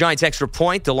Mercedes-Benz Giants Extra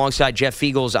Point. Alongside Jeff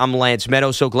Feagles, I'm Lance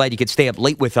Meadows. So glad you could stay up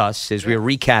late with us as we are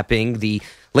recapping the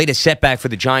latest setback for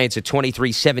the Giants, a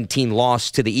 23-17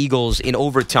 loss to the Eagles in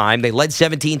overtime. They led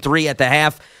 17-3 at the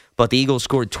half, but the Eagles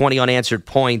scored 20 unanswered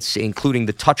points, including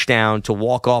the touchdown to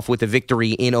walk off with a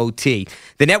victory in OT.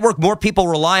 The network more people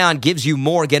rely on gives you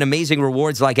more. Get amazing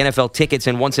rewards like NFL tickets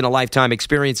and once-in-a-lifetime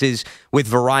experiences with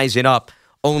Verizon Up,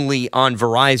 only on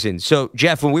Verizon. So,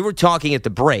 Jeff, when we were talking at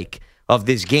the break of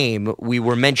this game, we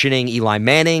were mentioning Eli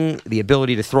Manning, the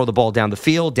ability to throw the ball down the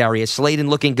field, Darius Slayton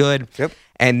looking good. Yep.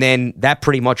 And then that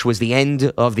pretty much was the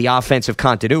end of the offensive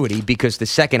continuity because the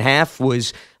second half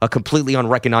was a completely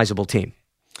unrecognizable team.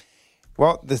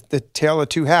 Well, the tale of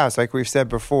two halves, like we've said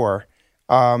before.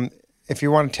 If you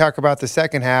want to talk about the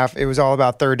second half, it was all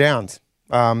about third downs.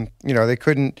 They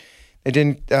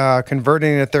didn't convert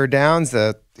any third downs.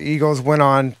 The Eagles went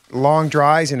on long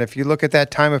drives, and if you look at that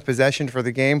time of possession for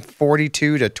the game,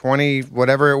 42-20,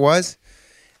 whatever it was,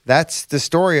 that's the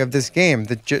story of this game.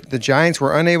 The Giants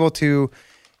were unable to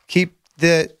keep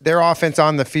their offense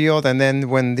on the field, and then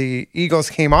when the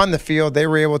Eagles came on the field, they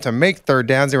were able to make third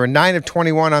downs. They were 9 of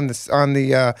 21 on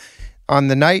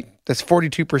the night. That's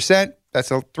 42%. That's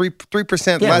a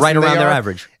 3% less right than around they their are.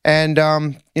 average. And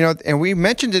and we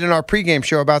mentioned it in our pregame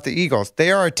show about the Eagles.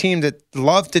 They are a team that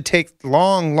love to take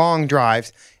long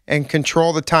drives and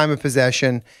control the time of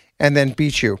possession and then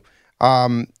beat you.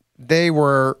 They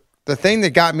were the thing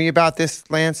that got me about this,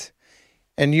 Lance.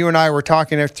 And you and I were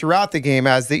talking throughout the game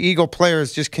as the Eagle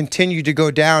players just continued to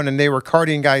go down and they were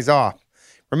carting guys off.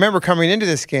 Remember, coming into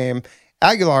this game,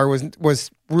 Aguilar was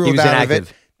ruled out of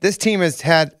it. This team has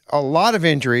had a lot of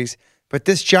injuries, but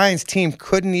this Giants team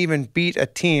couldn't even beat a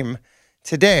team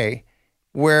today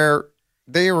where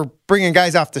they were bringing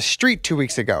guys off the street 2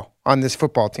 weeks ago on this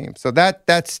football team. So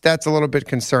that's a little bit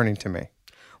concerning to me.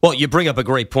 Well, you bring up a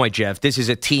great point, Jeff. This is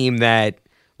a team that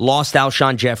lost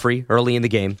Alshon Jeffrey early in the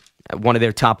game, one of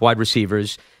their top wide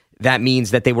receivers. That means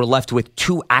that they were left with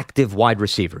 2 active wide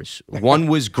receivers. One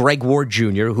was Greg Ward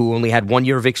Jr., who only had 1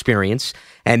 year of experience,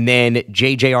 and then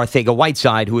J.J.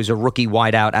 Arcega-Whiteside, who is a rookie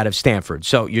wideout out of Stanford.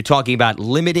 So you're talking about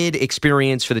limited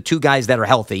experience for the 2 guys that are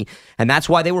healthy, and that's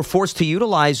why they were forced to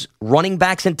utilize running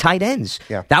backs and tight ends.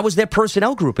 Yeah. That was their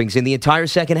personnel groupings in the entire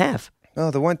second half.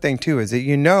 Well, the one thing, too, is that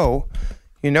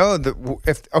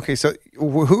so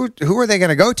who are they going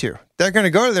to go to? They're going to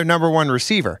go to their number 1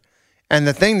 receiver. And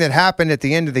the thing that happened at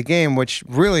the end of the game, which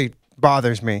really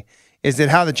bothers me, is that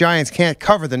how the Giants can't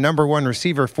cover the number 1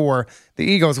 receiver for the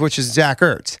Eagles, which is Zach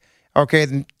Ertz. Okay,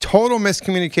 the total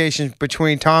miscommunication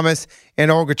between Thomas and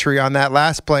Ogletree on that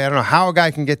last play. I don't know how a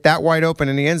guy can get that wide open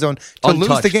in the end zone to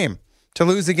lose the game.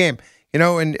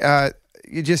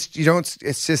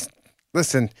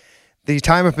 Listen, the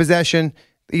time of possession,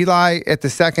 Eli in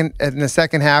the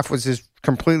second half was just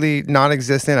completely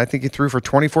non-existent. I think he threw for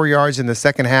 24 yards in the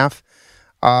second half.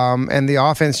 And the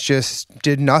offense just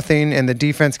did nothing, and the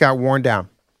defense got worn down.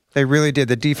 They really did.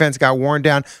 The defense got worn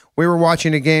down. We were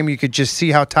watching the game. You could just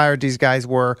see how tired these guys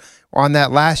were on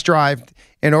that last drive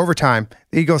in overtime.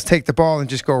 The Eagles take the ball and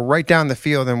just go right down the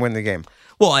field and win the game.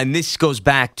 Well, and this goes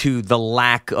back to the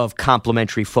lack of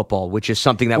complementary football, which is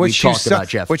something that we've talked about,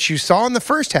 Jeff. Which you saw in the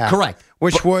first half. Correct.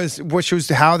 Which was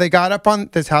how they got up on.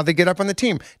 That's how they get up on the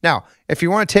team. Now, if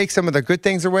you want to take some of the good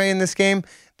things away in this game,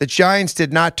 the Giants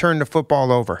did not turn the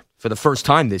football over for the first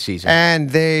time this season, and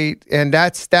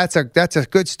that's a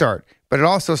good start. But it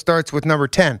also starts with number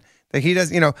 10. That he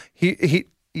does. He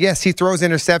throws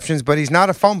interceptions, but he's not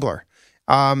a fumbler.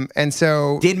 And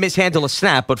so did mishandle a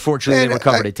snap, but fortunately they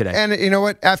recovered it today. And you know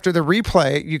what? After the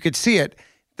replay, you could see it.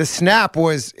 The snap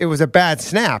was a bad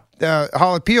snap.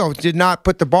 Jalapeno did not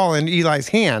put the ball in Eli's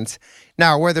hands.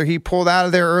 Now, whether he pulled out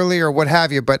of there early or what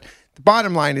have you, but the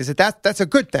bottom line is that's a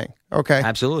good thing. Okay,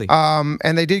 absolutely.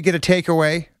 And they did get a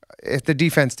takeaway if the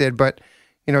defense did, but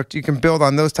you can build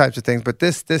on those types of things. But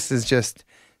this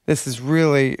is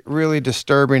really, really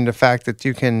disturbing, the fact that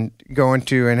you can go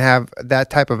into and have that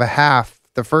type of a half,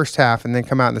 the first half, and then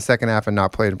come out in the second half and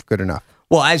not play good enough.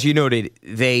 Well, as you noted,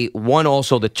 they won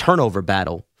also the turnover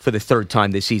battle for the third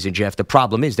time this season, Jeff. The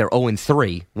problem is they're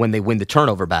 0-3 when they win the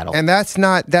turnover battle. And that's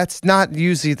not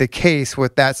usually the case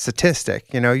with that statistic.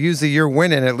 Usually you're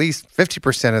winning at least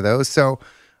 50% of those. So,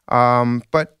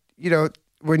 but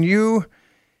when you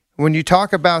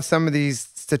talk about some of these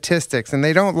statistics, and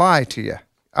they don't lie to you,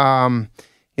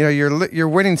 you're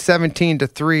winning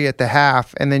 17-3 at the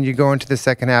half, and then you go into the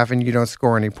second half and you don't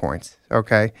score any points.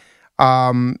 Okay.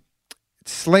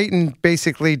 Slayton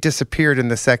basically disappeared in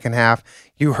the second half.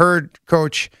 You heard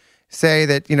Coach say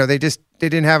that they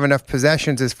didn't have enough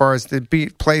possessions as far as the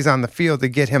plays on the field to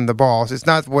get him the ball. So it's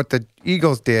not what the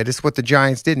Eagles did; it's what the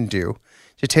Giants didn't do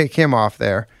to take him off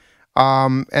there.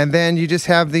 And then you just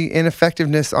have the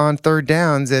ineffectiveness on third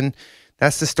downs, and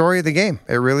that's the story of the game.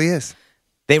 It really is.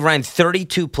 They ran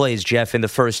 32 plays, Jeff, in the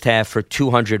first half for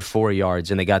 204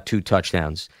 yards, and they got 2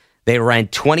 touchdowns. They ran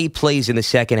 20 plays in the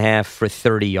second half for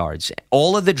 30 yards.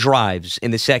 All of the drives in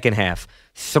the second half,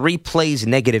 3 plays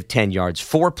negative 10 yards,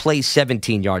 4 plays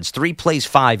 17 yards, 3 plays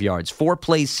 5 yards, 4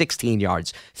 plays 16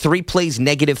 yards, 3 plays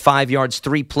negative 5 yards,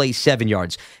 3 plays 7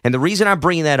 yards. And the reason I'm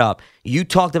bringing that up, you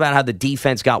talked about how the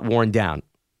defense got worn down.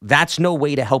 That's no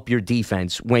way to help your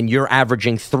defense when you're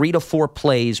averaging 3 to 4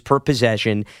 plays per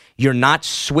possession. You're not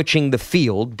switching the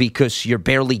field because you're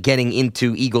barely getting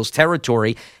into Eagles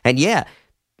territory. And yeah,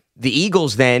 the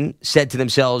Eagles then said to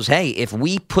themselves, hey, if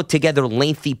we put together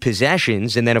lengthy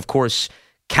possessions and then, of course,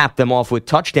 cap them off with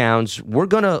touchdowns, we're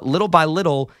going to, little by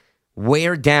little,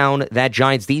 wear down that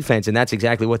Giants defense, and that's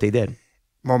exactly what they did.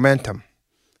 Momentum.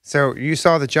 So you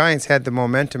saw the Giants had the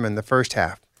momentum in the first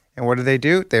half. And what did they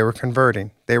do? They were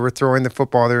converting. They were throwing the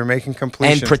football. They were making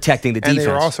completions. And protecting the defense. And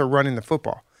they were also running the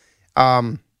football.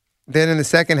 Then in the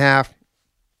second half,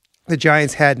 the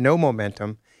Giants had no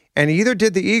momentum. And either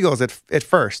did the Eagles at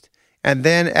first. And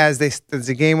then as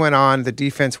the game went on, the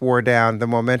defense wore down, the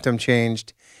momentum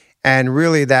changed. And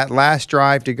really that last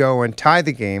drive to go and tie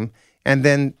the game and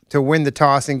then to win the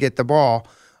toss and get the ball,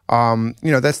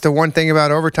 that's the one thing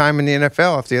about overtime in the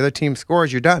NFL. If the other team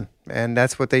scores, you're done. And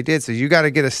that's what they did. So you got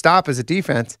to get a stop as a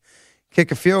defense,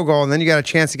 kick a field goal, and then you got a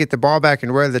chance to get the ball back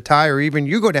and wear the tie, or even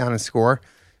you go down and score.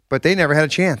 But they never had a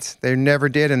chance. They never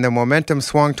did. And the momentum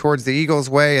swung towards the Eagles'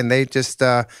 way, and they just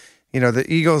the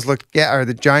Eagles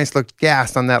the Giants looked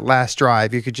gassed on that last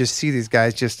drive. You could just see these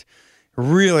guys just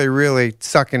really, really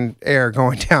sucking air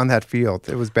going down that field.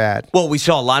 It was bad. Well, we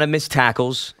saw a lot of missed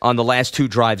tackles on the last 2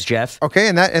 drives, Jeff. Okay,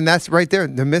 and that's right there.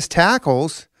 The missed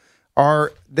tackles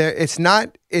are there.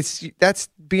 That's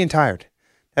being tired.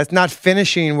 That's not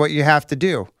finishing what you have to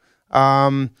do.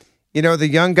 The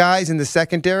young guys in the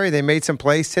secondary, they made some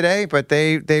plays today, but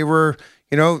they were.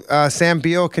 Sam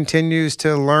Beal continues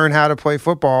to learn how to play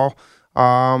football.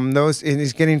 And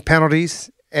he's getting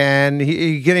penalties, and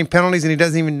he's getting penalties, and he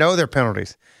doesn't even know they're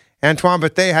penalties. Antoine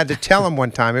Bethea had to tell him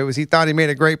one time. He thought he made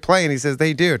a great play, and he says,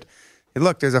 "Hey, dude,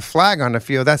 look, there's a flag on the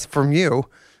field. That's from you."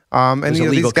 And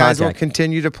these guys will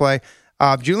continue to play.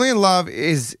 Julian Love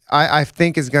I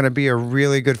think, is going to be a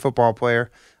really good football player.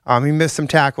 He missed some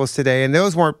tackles today, and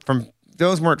those weren't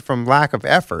from lack of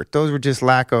effort. Those were just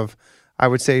lack of, I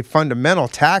would say, fundamental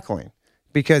tackling,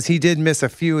 because he did miss a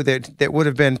few that would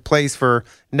have been plays for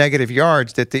negative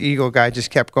yards that the Eagle guy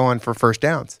just kept going for first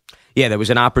downs. Yeah, there was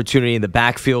an opportunity in the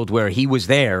backfield where he was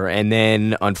there and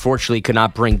then unfortunately could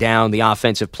not bring down the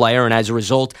offensive player, and as a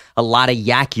result, a lot of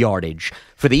yak yardage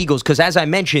for the Eagles. Because as I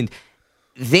mentioned,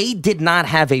 they did not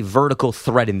have a vertical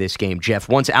threat in this game, Jeff,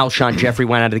 once Alshon Jeffrey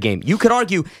went out of the game. You could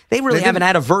argue they haven't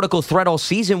had a vertical threat all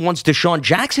season once Deshaun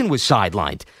Jackson was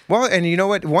sidelined. Well, and you know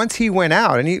what? Once he went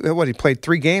out, and he played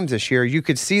 3 games this year, you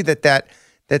could see that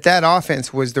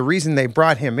offense was the reason they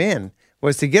brought him in,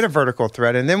 was to get a vertical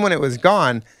threat. And then when it was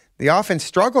gone, the offense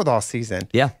struggled all season.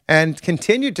 Yeah. And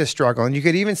continued to struggle. And you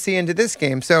could even see into this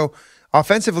game. So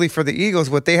offensively for the Eagles,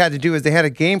 what they had to do is they had a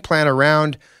game plan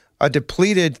around a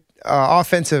depleted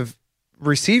offensive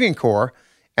receiving core.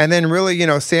 And then really,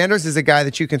 Sanders is a guy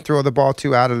that you can throw the ball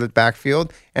to out of the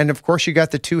backfield. And of course, you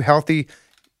got the 2 healthy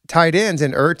tight ends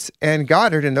in Ertz and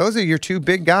Goddard. And those are your 2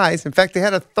 big guys. In fact, they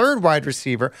had a 3rd wide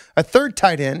receiver, a 3rd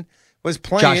tight end was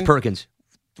playing Josh Perkins,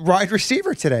 wide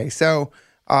receiver today. So,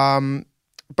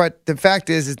 but the fact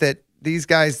is that these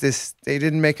guys, they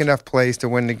didn't make enough plays to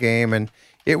win the game. And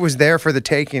it was there for the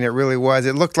taking. It really was.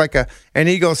 It looked like an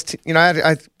Eagles,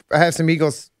 I have some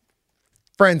Eagles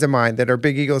friends of mine that are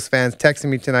big Eagles fans texting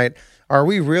me tonight, are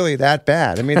we really that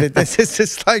bad? I mean, this is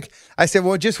just like, I said,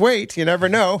 well, just wait. You never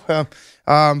know.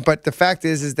 But the fact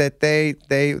is that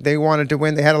they wanted to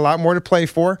win. They had a lot more to play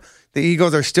for. The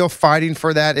Eagles are still fighting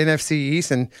for that NFC East,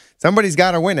 and somebody's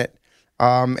got to win it.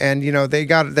 And they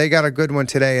got a good one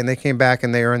today, and they came back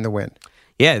and they earned the win.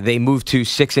 Yeah, they moved to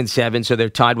 6-7, so they're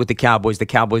tied with the Cowboys. The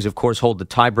Cowboys, of course, hold the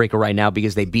tiebreaker right now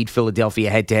because they beat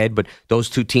Philadelphia head-to-head, but those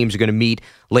two teams are going to meet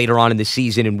later on in the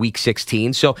season in Week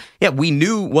 16. So, yeah, we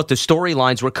knew what the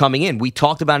storylines were coming in. We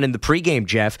talked about it in the pregame,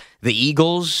 Jeff. The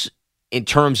Eagles, in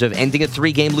terms of ending a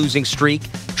 3-game losing streak,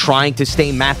 trying to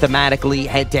stay mathematically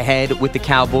head-to-head with the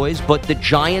Cowboys, but the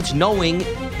Giants knowing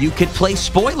you could play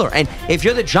spoiler. And if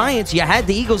you're the Giants, you had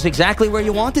the Eagles exactly where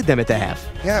you wanted them at the half.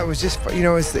 Yeah, it was just,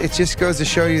 it just goes to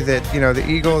show you that, the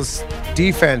Eagles'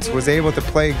 defense was able to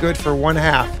play good for one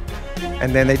half,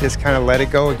 and then they just kind of let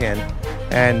it go again.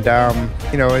 And,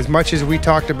 as much as we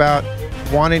talked about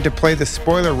wanting to play the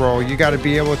spoiler role, you got to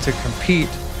be able to compete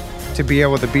to be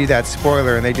able to be that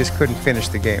spoiler, and they just couldn't finish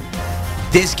the game.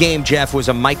 This game, Jeff, was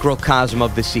a microcosm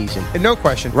of the season. No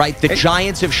question. Right? The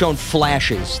Giants have shown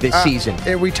flashes this season.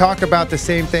 We talk about the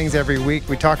same things every week.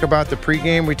 We talk about the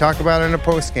pregame. We talk about it in the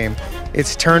postgame.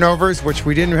 It's turnovers, which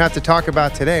we didn't have to talk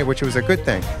about today, which was a good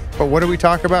thing. But what do we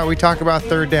talk about? We talk about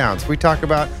third downs. We talk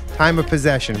about time of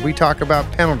possession. We talk about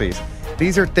penalties.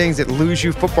 These are things that lose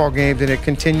you football games, and it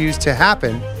continues to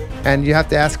happen. And you have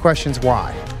to ask questions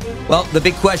why. Well, the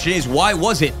big question is, why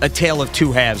was it a tale of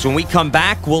two halves? When we come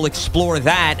back, we'll explore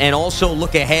that and also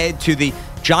look ahead to the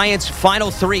Giants' final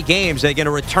 3 games. They're going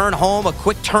to return home, a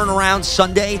quick turnaround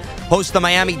Sunday, host the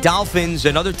Miami Dolphins,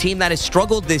 another team that has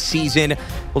struggled this season.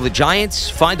 Will the Giants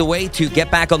find a way to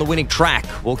get back on the winning track?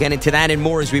 We'll get into that and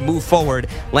more as we move forward.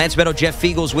 Lance Meadow, Jeff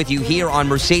Feagles with you here on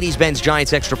Mercedes-Benz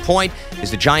Giants Extra Point as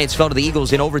the Giants fell to the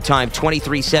Eagles in overtime,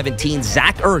 23-17.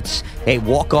 Zach Ertz, a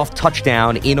walk-off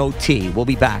touchdown in OT. We'll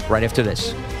be back right after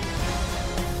this.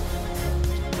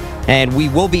 And we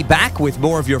will be back with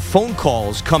more of your phone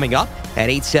calls coming up at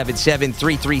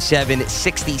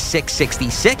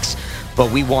 877-337-6666. But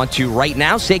we want to right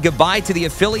now say goodbye to the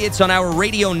affiliates on our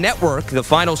radio network. The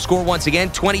final score once again,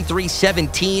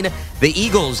 23-17. The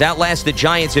Eagles outlast the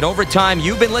Giants in overtime.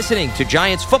 You've been listening to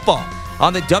Giants football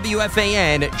on the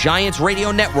WFAN Giants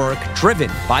Radio Network, driven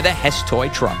by the Hess Toy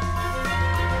Truck.